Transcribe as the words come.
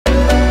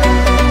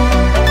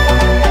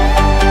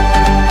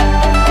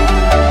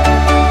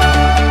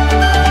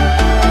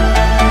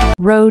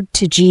Road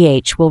to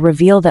GH will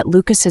reveal that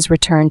Lucas's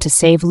return to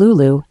save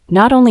Lulu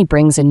not only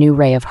brings a new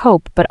ray of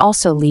hope, but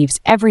also leaves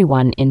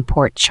everyone in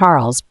Port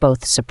Charles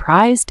both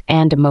surprised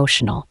and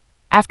emotional.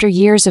 After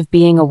years of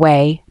being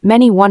away,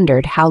 many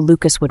wondered how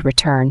Lucas would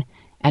return,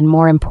 and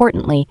more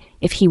importantly,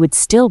 if he would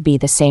still be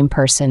the same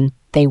person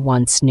they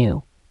once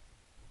knew.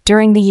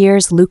 During the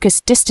years Lucas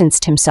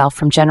distanced himself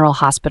from General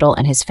Hospital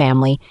and his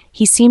family,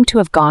 he seemed to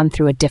have gone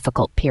through a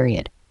difficult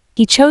period.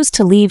 He chose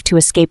to leave to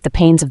escape the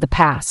pains of the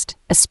past,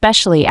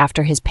 especially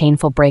after his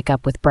painful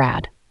breakup with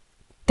Brad.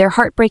 Their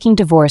heartbreaking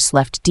divorce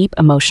left deep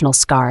emotional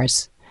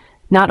scars,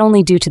 not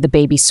only due to the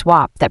baby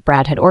swap that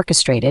Brad had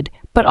orchestrated,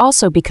 but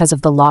also because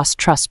of the lost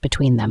trust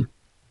between them.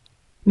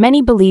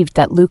 Many believed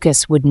that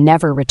Lucas would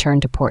never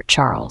return to Port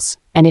Charles,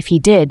 and if he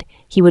did,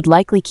 he would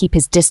likely keep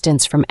his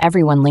distance from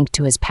everyone linked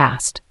to his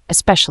past,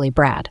 especially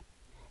Brad.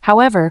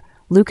 However,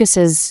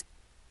 Lucas's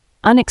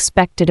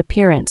unexpected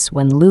appearance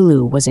when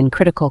Lulu was in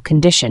critical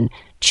condition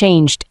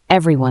changed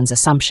everyone's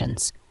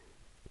assumptions.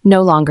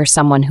 No longer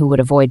someone who would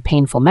avoid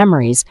painful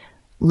memories,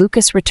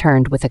 Lucas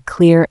returned with a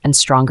clear and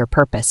stronger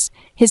purpose.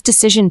 His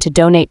decision to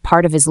donate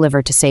part of his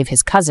liver to save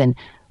his cousin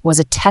was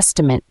a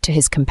testament to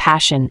his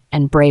compassion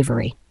and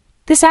bravery.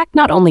 This act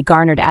not only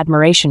garnered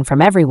admiration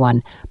from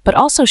everyone, but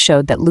also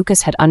showed that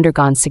Lucas had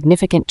undergone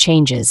significant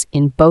changes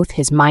in both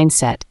his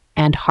mindset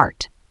and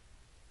heart.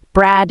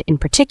 Brad, in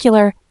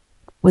particular,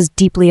 was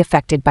deeply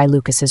affected by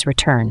Lucas's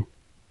return.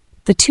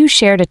 The two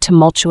shared a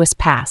tumultuous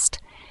past,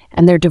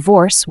 and their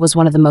divorce was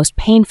one of the most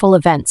painful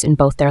events in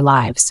both their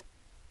lives.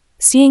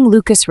 Seeing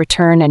Lucas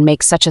return and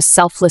make such a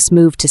selfless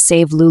move to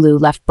save Lulu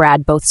left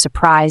Brad both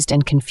surprised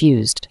and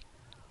confused.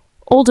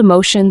 Old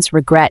emotions,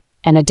 regret,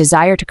 and a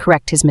desire to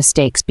correct his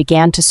mistakes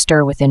began to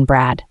stir within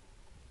Brad.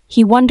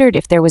 He wondered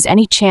if there was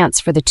any chance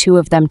for the two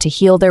of them to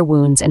heal their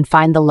wounds and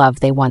find the love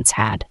they once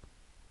had.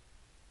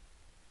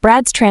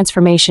 Brad's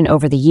transformation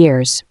over the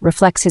years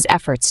reflects his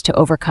efforts to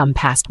overcome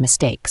past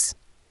mistakes.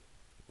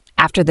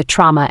 After the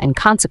trauma and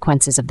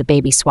consequences of the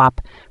baby swap,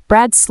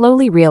 Brad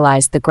slowly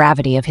realized the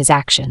gravity of his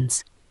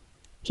actions.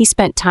 He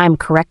spent time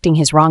correcting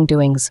his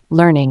wrongdoings,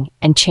 learning,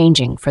 and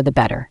changing for the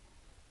better.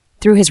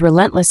 Through his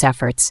relentless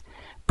efforts,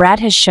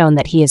 Brad has shown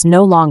that he is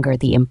no longer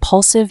the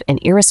impulsive and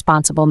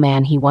irresponsible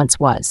man he once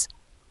was.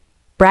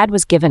 Brad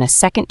was given a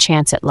second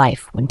chance at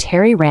life when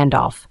Terry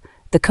Randolph,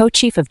 the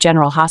co-chief of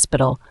General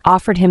Hospital,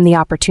 offered him the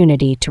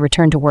opportunity to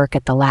return to work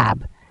at the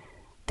lab.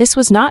 This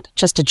was not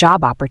just a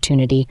job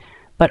opportunity,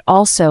 but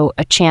also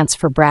a chance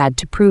for Brad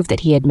to prove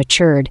that he had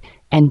matured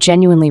and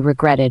genuinely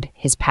regretted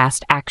his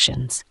past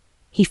actions.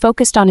 He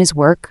focused on his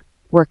work,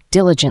 worked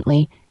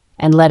diligently,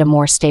 and led a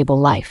more stable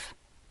life.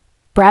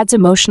 Brad's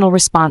emotional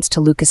response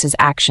to Lucas's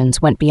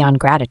actions went beyond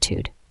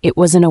gratitude. It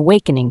was an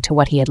awakening to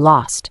what he had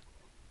lost.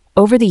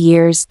 Over the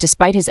years,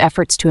 despite his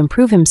efforts to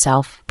improve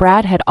himself,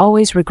 Brad had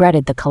always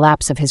regretted the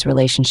collapse of his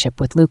relationship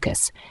with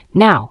Lucas.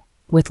 Now,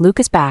 with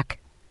Lucas back,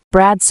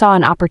 Brad saw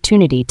an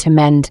opportunity to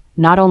mend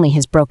not only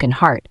his broken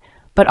heart,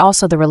 but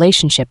also the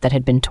relationship that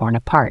had been torn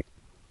apart.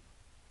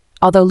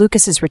 Although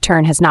Lucas's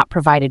return has not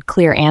provided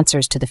clear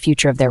answers to the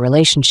future of their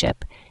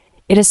relationship,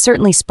 it has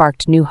certainly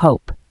sparked new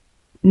hope.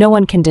 No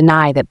one can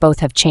deny that both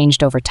have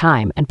changed over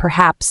time, and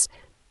perhaps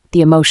the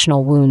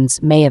emotional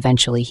wounds may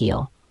eventually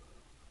heal.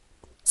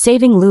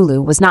 Saving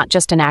Lulu was not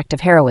just an act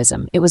of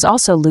heroism, it was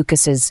also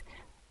Lucas's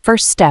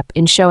first step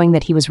in showing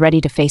that he was ready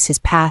to face his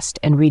past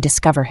and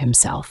rediscover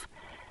himself.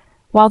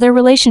 While their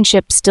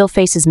relationship still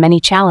faces many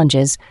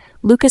challenges,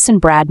 Lucas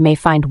and Brad may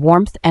find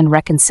warmth and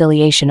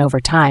reconciliation over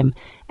time,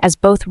 as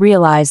both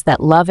realize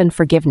that love and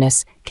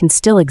forgiveness can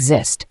still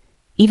exist,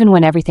 even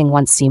when everything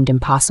once seemed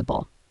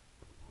impossible.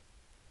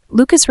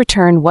 Lucas'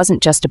 return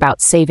wasn't just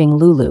about saving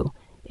Lulu,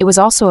 it was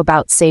also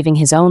about saving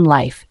his own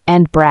life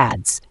and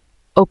Brad's,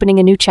 opening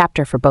a new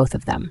chapter for both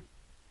of them.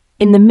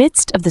 In the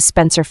midst of the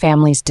Spencer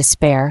family's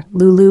despair,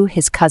 Lulu,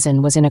 his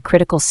cousin, was in a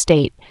critical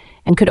state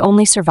and could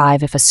only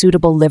survive if a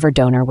suitable liver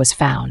donor was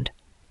found.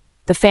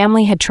 The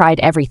family had tried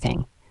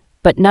everything,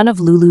 but none of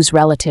Lulu's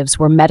relatives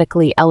were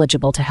medically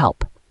eligible to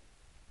help.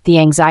 The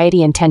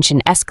anxiety and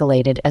tension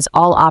escalated as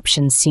all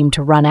options seemed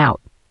to run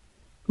out.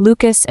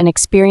 Lucas, an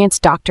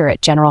experienced doctor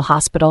at General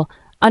Hospital,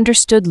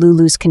 understood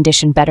Lulu's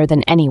condition better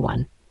than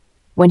anyone.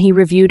 When he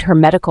reviewed her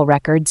medical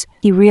records,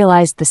 he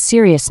realized the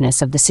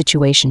seriousness of the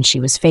situation she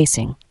was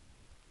facing.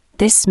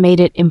 This made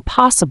it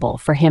impossible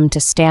for him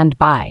to stand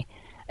by,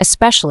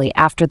 especially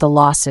after the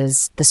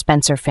losses the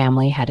Spencer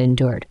family had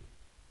endured.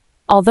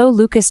 Although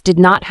Lucas did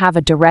not have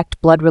a direct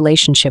blood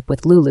relationship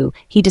with Lulu,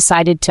 he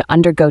decided to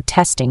undergo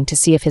testing to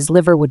see if his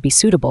liver would be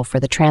suitable for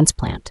the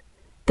transplant.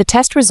 The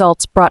test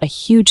results brought a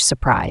huge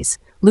surprise.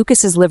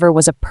 Lucas's liver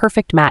was a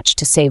perfect match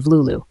to save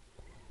Lulu.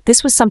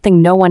 This was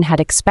something no one had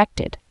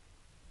expected,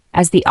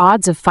 as the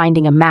odds of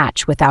finding a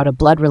match without a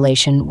blood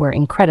relation were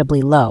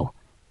incredibly low.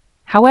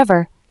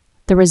 However,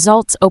 the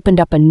results opened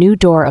up a new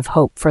door of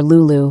hope for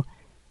Lulu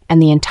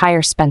and the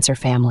entire Spencer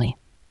family.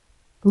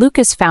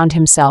 Lucas found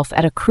himself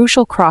at a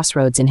crucial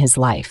crossroads in his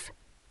life.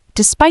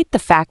 Despite the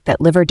fact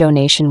that liver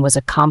donation was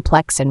a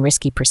complex and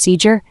risky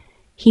procedure,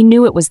 he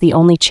knew it was the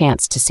only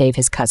chance to save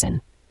his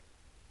cousin.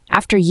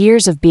 After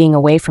years of being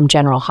away from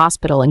General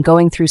Hospital and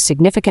going through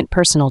significant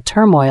personal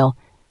turmoil,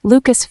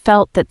 Lucas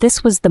felt that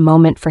this was the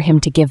moment for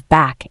him to give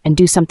back and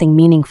do something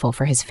meaningful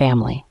for his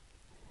family.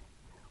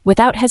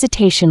 Without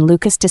hesitation,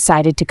 Lucas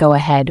decided to go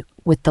ahead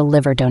with the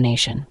liver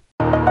donation.